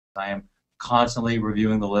I am constantly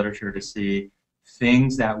reviewing the literature to see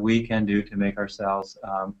things that we can do to make ourselves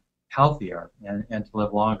healthier and to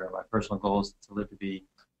live longer. My personal goal is to live to be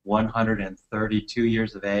 132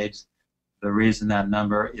 years of age. The reason that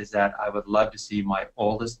number is that I would love to see my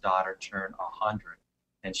oldest daughter turn 100,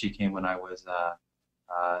 and she came when I was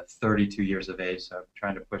 32 years of age, so I'm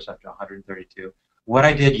trying to push up to 132. What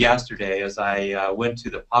I did yesterday is I went to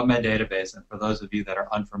the PubMed database, and for those of you that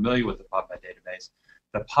are unfamiliar with the PubMed database,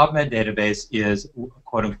 the PubMed database is,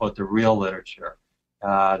 quote unquote, the real literature.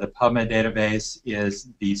 The PubMed database is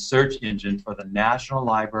the search engine for the National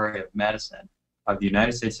Library of Medicine of the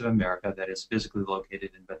United States of America that is physically located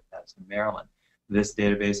in Bethesda, Maryland. This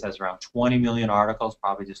database has around 20 million articles,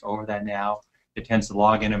 probably just over that now. It tends to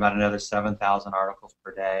log in about another 7,000 articles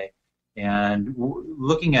per day. And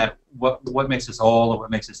looking at what makes us old or what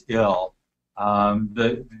makes us ill,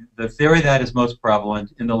 the theory that is most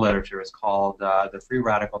prevalent in the literature is called the free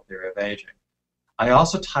radical theory of aging. I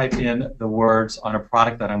also typed in the words on a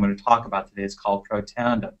product that I'm going to talk about today. It's called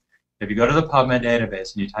Protandim. If you go to the PubMed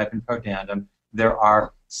database and you type in Protandim, there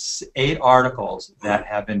are 8 articles that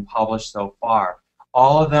have been published so far.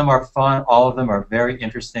 All of them are fun. All of them are very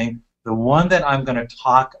interesting. The one that I'm going to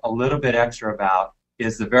talk a little bit extra about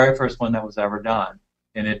is the very first one that was ever done,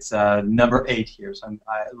 and it's number 8 here. So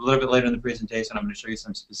a little bit later in the presentation, I'm going to show you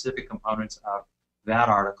some specific components of that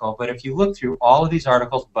article. But if you look through all of these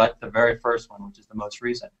articles, but the very first one, which is the most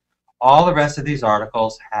recent, all the rest of these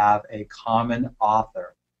articles have a common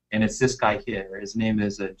author, and it's this guy here. His name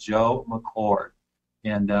is Joe McCord,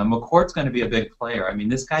 and McCord's going to be a big player. I mean,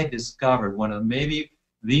 this guy discovered one of maybe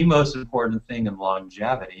the most important thing in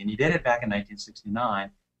longevity, and he did it back in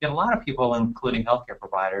 1969. Yet a lot of people, including healthcare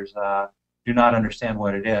providers, do not understand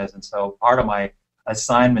what it is, and so part of my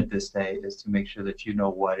assignment this day is to make sure that you know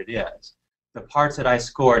what it is. The parts that I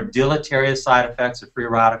scored: deleterious side effects of free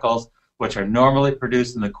radicals, which are normally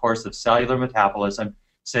produced in the course of cellular metabolism.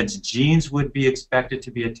 Since genes would be expected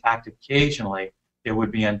to be attacked occasionally, it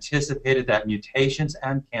would be anticipated that mutations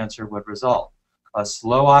and cancer would result. A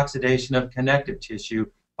slow oxidation of connective tissue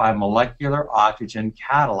by molecular oxygen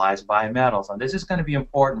catalyzed by metals. And this is going to be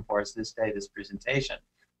important for us this day, this presentation.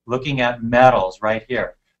 Looking at metals right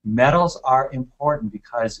here. Metals are important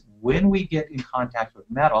because when we get in contact with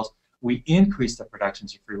metals, we increase the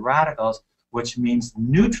productions of free radicals, which means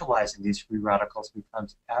neutralizing these free radicals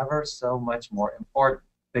becomes ever so much more important.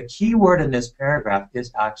 The key word in this paragraph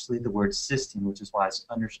is actually the word cysteine, which is why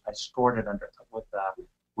I scored it under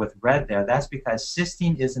with red there. That's because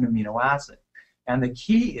cysteine is an amino acid. And the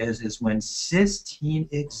key is when cysteine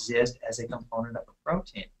exists as a component of a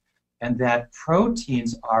protein, and that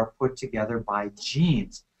proteins are put together by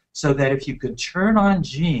genes. So that if you could turn on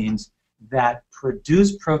genes that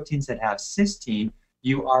produce proteins that have cysteine,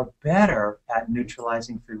 you are better at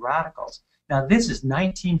neutralizing free radicals. Now, this is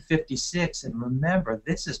 1956, and remember,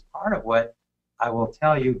 this is part of what I will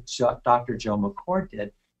tell you Dr. Joe McCord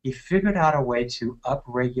did. He figured out a way to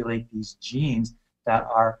upregulate these genes that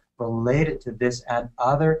are related to this and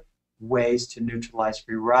other ways to neutralize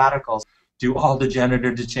free radicals. Do all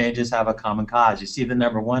degenerative changes have a common cause? You see the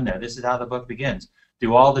number 1 there. This is how the book begins.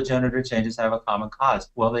 Do all degenerative changes have a common cause?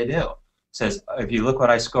 Well, they do. It says, if you look what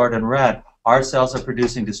I scored in red, our cells are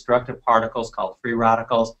producing destructive particles called free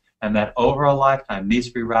radicals, and that over a lifetime, these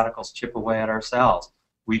free radicals chip away at our cells.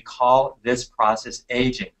 We call this process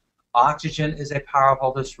aging. Oxygen is a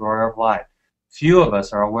powerful destroyer of life. Few of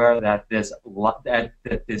us are aware that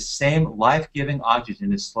this same life-giving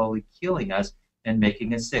oxygen is slowly killing us and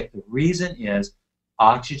making us sick. The reason is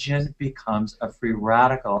oxygen becomes a free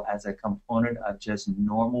radical as a component of just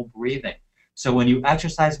normal breathing. So when you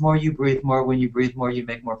exercise more, you breathe more. When you breathe more, you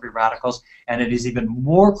make more free radicals. And it is even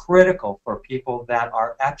more critical for people that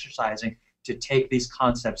are exercising to take these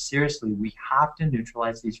concepts seriously. We have to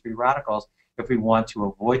neutralize these free radicals if we want to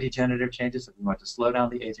avoid degenerative changes, if we want to slow down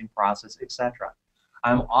the aging process, etc.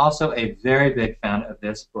 I'm also a very big fan of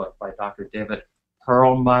this book by Dr. David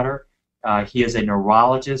Perlmutter. He is a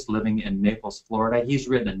neurologist living in Naples, Florida. He's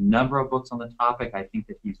written a number of books on the topic. I think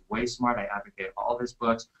that he's way smart. I advocate all of his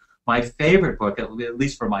books. My favorite book, at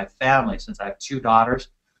least for my family, since I have 2 daughters,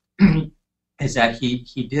 is that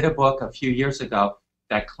he did a book a few years ago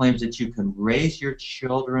that claims that you can raise your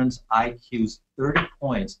children's IQs 30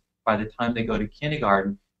 points by the time they go to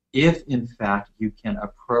kindergarten if, in fact, you can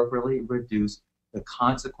appropriately reduce the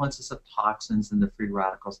consequences of toxins and the free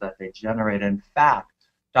radicals that they generate. In fact,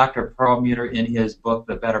 Dr. Perlmutter, in his book,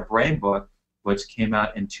 The Better Brain Book, which came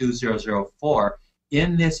out in 2004,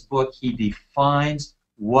 in this book he defines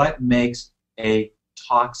what makes a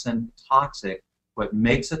toxin toxic. What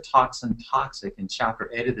makes a toxin toxic, in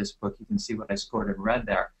chapter 8 of this book, you can see what I scored in red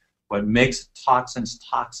there. What makes toxins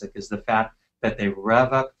toxic is the fact that they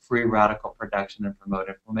rev up free radical production and promote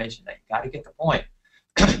inflammation. Now, you got to get the point.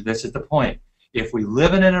 This is the point. If we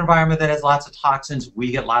live in an environment that has lots of toxins, we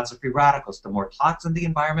get lots of free radicals. The more toxin the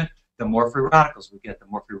environment, the more free radicals we get. The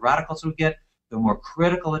more free radicals we get, the more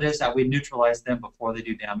critical it is that we neutralize them before they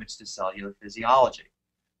do damage to cellular physiology.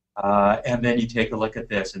 And then you take a look at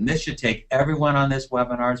this, and this should take everyone on this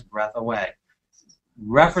webinar's breath away.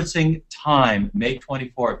 Referencing time, May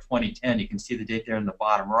 24 of 2010, you can see the date there in the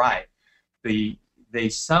bottom right. They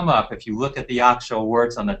sum up, if you look at the actual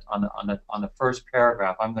words on the first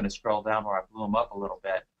paragraph, I'm going to scroll down where I blew them up a little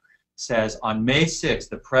bit, says, on May 6th,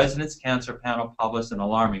 the President's Cancer Panel published an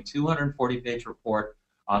alarming 240-page report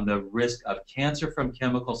on the risk of cancer from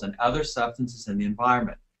chemicals and other substances in the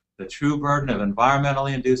environment. The true burden of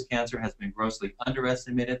environmentally induced cancer has been grossly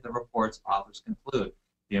underestimated, the report's authors conclude.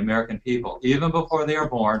 The American people, even before they are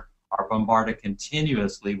born, are bombarded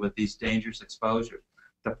continuously with these dangerous exposures.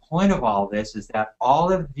 The point of all this is that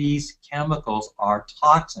all of these chemicals are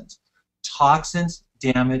toxins. Toxins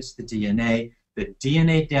damage the DNA. The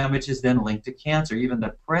DNA damage is then linked to cancer. Even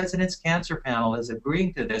the President's Cancer Panel is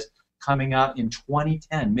agreeing to this, coming out in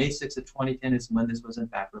 2010. May 6th of 2010 is when this was in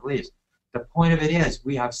fact released. The point of it is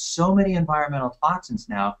we have so many environmental toxins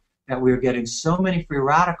now that we're getting so many free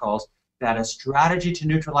radicals that a strategy to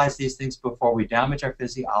neutralize these things before we damage our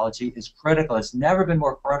physiology is critical. It's never been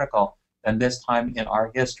more critical than this time in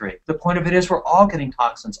our history. The point of it is we're all getting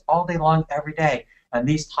toxins all day long, every day, and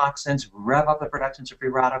these toxins rev up the production of free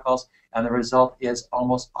radicals, and the result is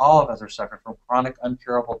almost all of us are suffering from chronic,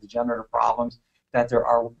 uncurable, degenerative problems, that there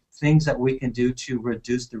are things that we can do to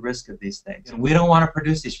reduce the risk of these things. And we don't want to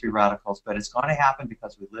produce these free radicals, but it's going to happen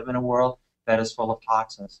because we live in a world that is full of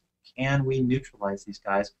toxins. Can we neutralize these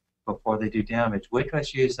guys before they do damage? Wait till I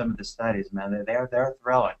show you some of the studies, man. They're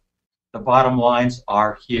thrilling. The bottom lines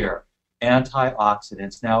are here.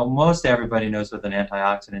 Antioxidants. Now, most everybody knows what an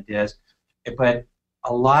antioxidant is, but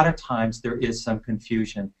a lot of times there is some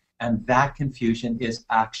confusion, and that confusion is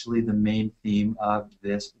actually the main theme of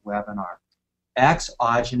this webinar.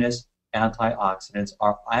 Exogenous antioxidants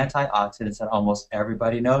are antioxidants that almost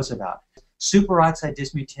everybody knows about. Superoxide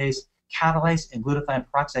dismutase, catalase, and glutathione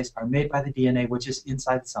peroxidase are made by the DNA, which is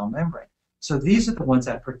inside the cell membrane. So these are the ones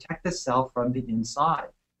that protect the cell from the inside.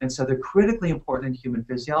 And so they're critically important in human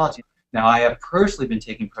physiology. Now, I have personally been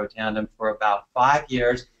taking Protandim for about 5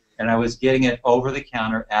 years, and I was getting it over the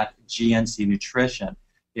counter at GNC Nutrition.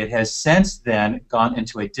 It has since then gone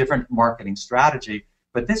into a different marketing strategy,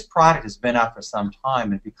 but this product has been out for some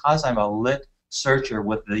time, and because I'm a lit searcher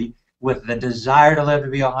with the desire to live to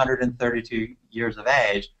be 132 years of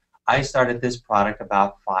age, I started this product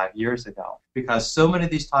about 5 years ago. Because so many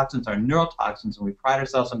of these toxins are neurotoxins, and we pride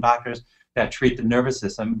ourselves on doctors that treat the nervous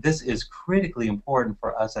system, this is critically important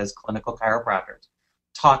for us as clinical chiropractors.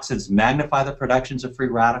 Toxins magnify the productions of free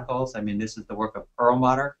radicals. I mean, this is the work of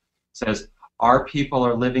Perlmutter. It says, our people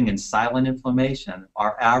are living in silent inflammation.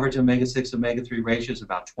 Our average omega-6, omega-3 ratio is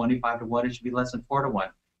about 25 to 1. It should be less than 4 to 1.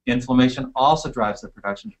 Inflammation also drives the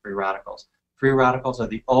production of free radicals. Free radicals are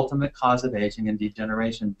the ultimate cause of aging and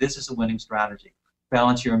degeneration. This is a winning strategy.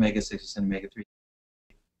 Balance your omega-6 and omega-3.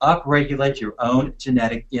 Upregulate your own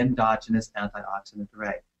genetic endogenous antioxidant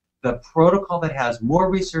array. The protocol that has more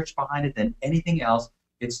research behind it than anything else,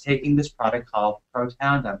 it's taking this product called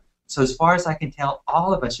Protandim. So as far as I can tell,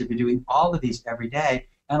 all of us should be doing all of these every day,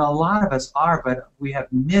 and a lot of us are, but we have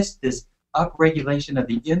missed this upregulation of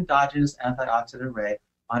the endogenous antioxidant array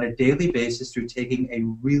on a daily basis through taking a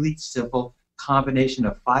really simple combination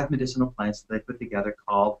of 5 medicinal plants that they put together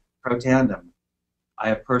called Protandim. I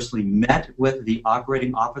have personally met with the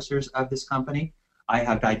operating officers of this company. I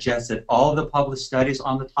have digested all of the published studies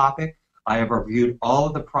on the topic. I have reviewed all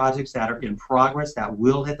of the projects that are in progress that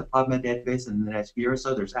will hit the PubMed database in the next year or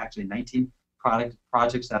so. There's actually 19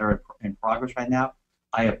 projects that are in progress right now.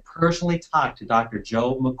 I have personally talked to Dr.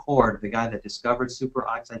 Joe McCord, the guy that discovered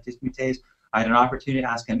superoxide dismutase. I had an opportunity to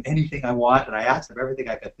ask him anything I want, and I asked him everything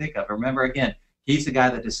I could think of. Remember, again, he's the guy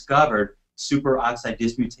that discovered superoxide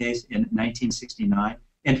dismutase in 1969.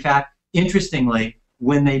 In fact, interestingly,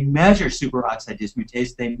 when they measure superoxide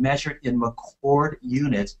dismutase, they measure it in McCord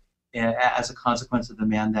units as a consequence of the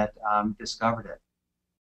man that discovered it.